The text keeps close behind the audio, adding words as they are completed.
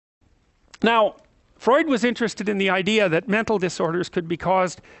Now, Freud was interested in the idea that mental disorders could be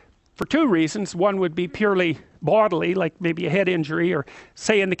caused for two reasons. One would be purely bodily, like maybe a head injury, or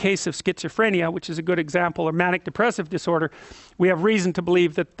say in the case of schizophrenia, which is a good example, or manic depressive disorder, we have reason to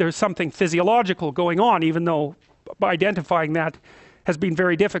believe that there's something physiological going on, even though identifying that has been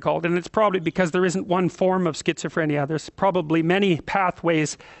very difficult. And it's probably because there isn't one form of schizophrenia. There's probably many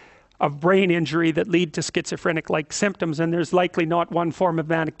pathways of brain injury that lead to schizophrenic-like symptoms, and there's likely not one form of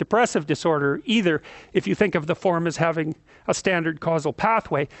manic depressive disorder either, if you think of the form as having a standard causal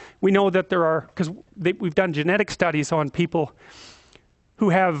pathway. We know that there are, because we've done genetic studies on people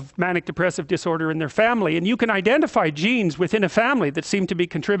who have manic depressive disorder in their family, and you can identify genes within a family that seem to be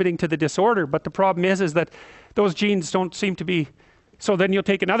contributing to the disorder, but the problem is that those genes don't seem to be. So then you'll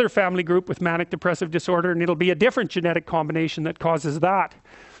take another family group with manic depressive disorder, and it'll be a different genetic combination that causes that.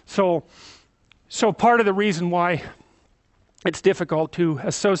 So part of the reason why it's difficult to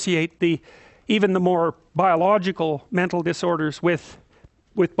associate even the more biological mental disorders with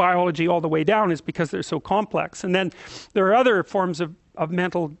biology all the way down is because they're so complex. And then there are other forms of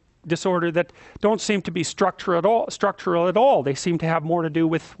mental disorder that don't seem to be structural at all. They seem to have more to do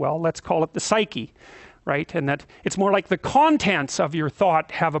with, well, let's call it the psyche, right? And that it's more like the contents of your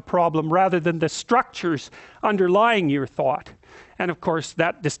thought have a problem rather than the structures underlying your thought. And of course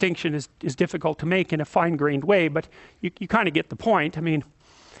that distinction is difficult to make in a fine-grained way, but you kind of get the point. I mean,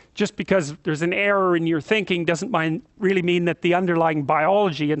 just because there's an error in your thinking doesn't really mean that the underlying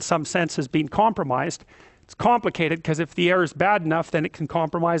biology in some sense has been compromised. It's complicated because if the error is bad enough, then it can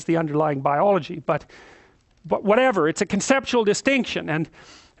compromise the underlying biology. But whatever, it's a conceptual distinction, and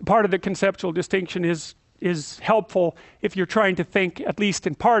part of the conceptual distinction is helpful if you're trying to think, at least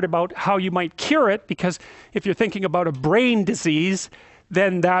in part, about how you might cure it, because if you're thinking about a brain disease,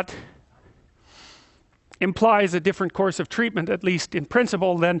 then that implies a different course of treatment, at least in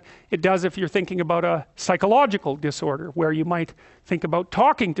principle, than it does if you're thinking about a psychological disorder, where you might think about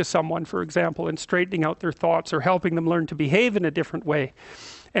talking to someone, for example, and straightening out their thoughts or helping them learn to behave in a different way.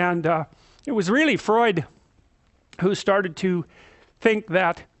 And it was really Freud who started to think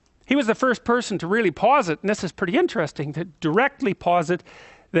that he was the first person to really posit, and this is pretty interesting, to directly posit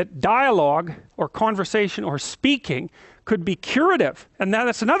that dialogue or conversation or speaking could be curative. And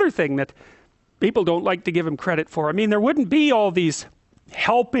that's another thing that people don't like to give him credit for. I mean, there wouldn't be all these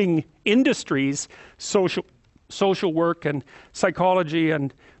helping industries, social work and psychology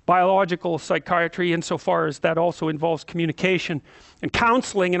and biological psychiatry, insofar as that also involves communication and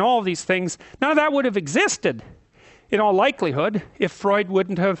counseling and all of these things. None of that would have existed in all likelihood if Freud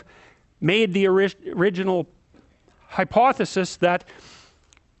wouldn't have made the original hypothesis that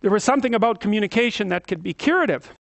there was something about communication that could be curative.